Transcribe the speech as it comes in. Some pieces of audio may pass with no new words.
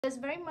There's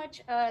very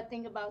much a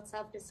thing about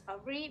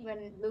self-discovery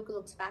when Luke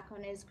looks back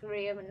on his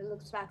career, when he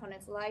looks back on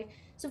his life.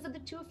 So for the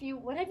two of you,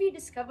 what have you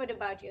discovered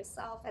about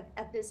yourself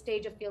at this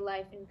stage of your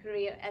life and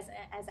career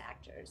as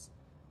actors?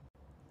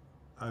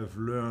 I've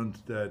learned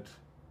that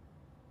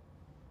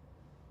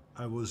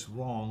I was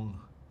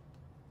wrong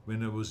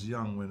when I was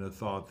young, when I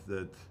thought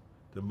that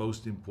the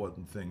most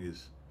important thing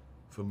is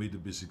for me to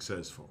be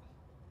successful.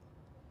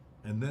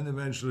 And then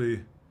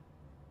eventually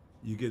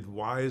you get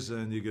wiser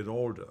and you get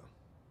older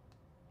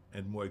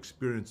and more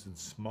experienced and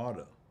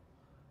smarter.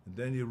 And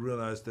then you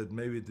realize that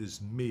maybe this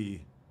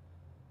me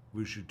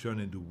we should turn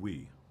into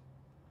we.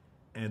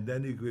 And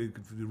then you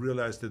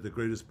realize that the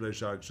greatest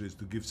pleasure actually is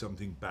to give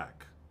something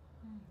back.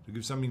 To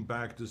give something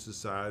back to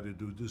society,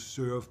 to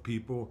serve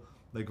people.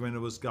 Like when I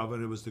was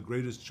governor, it was the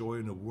greatest joy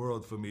in the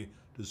world for me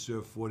to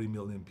serve 40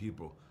 million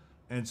people.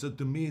 And so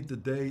to me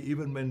today,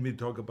 even when we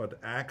talk about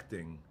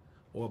acting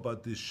or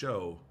about this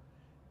show,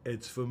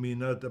 it's for me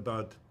not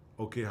about,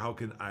 okay, how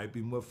can I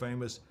be more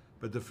famous?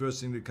 But the first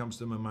thing that comes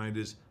to my mind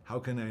is, how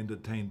can I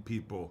entertain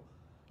people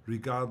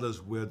regardless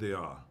where they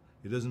are?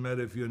 It doesn't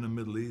matter if you're in the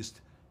Middle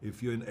East,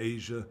 if you're in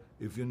Asia,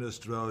 if you're in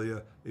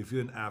Australia, if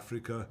you're in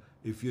Africa,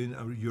 if you're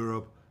in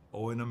Europe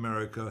or in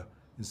America,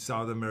 in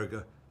South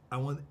America. I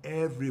want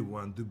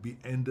everyone to be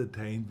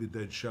entertained with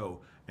that show.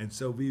 And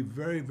so we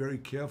very, very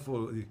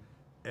carefully,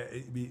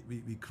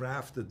 we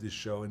crafted this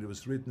show, and it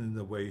was written in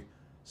a way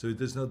so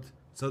it's not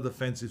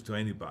offensive to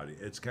anybody.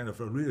 It's kind of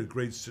a really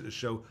great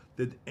show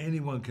that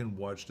anyone can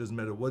watch. Doesn't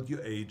matter what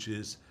your age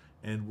is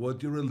and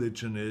what your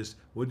religion is,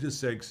 what your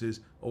sex is,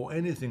 or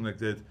anything like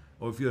that.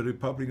 Or if you're a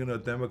Republican or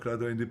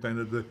Democrat or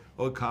independent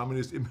or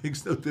communist, it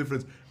makes no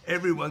difference.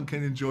 Everyone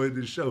can enjoy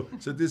this show.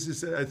 So this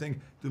is, I think,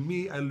 to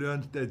me, I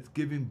learned that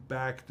giving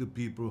back to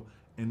people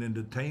and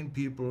entertain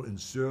people and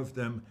serve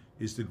them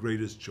is the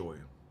greatest joy.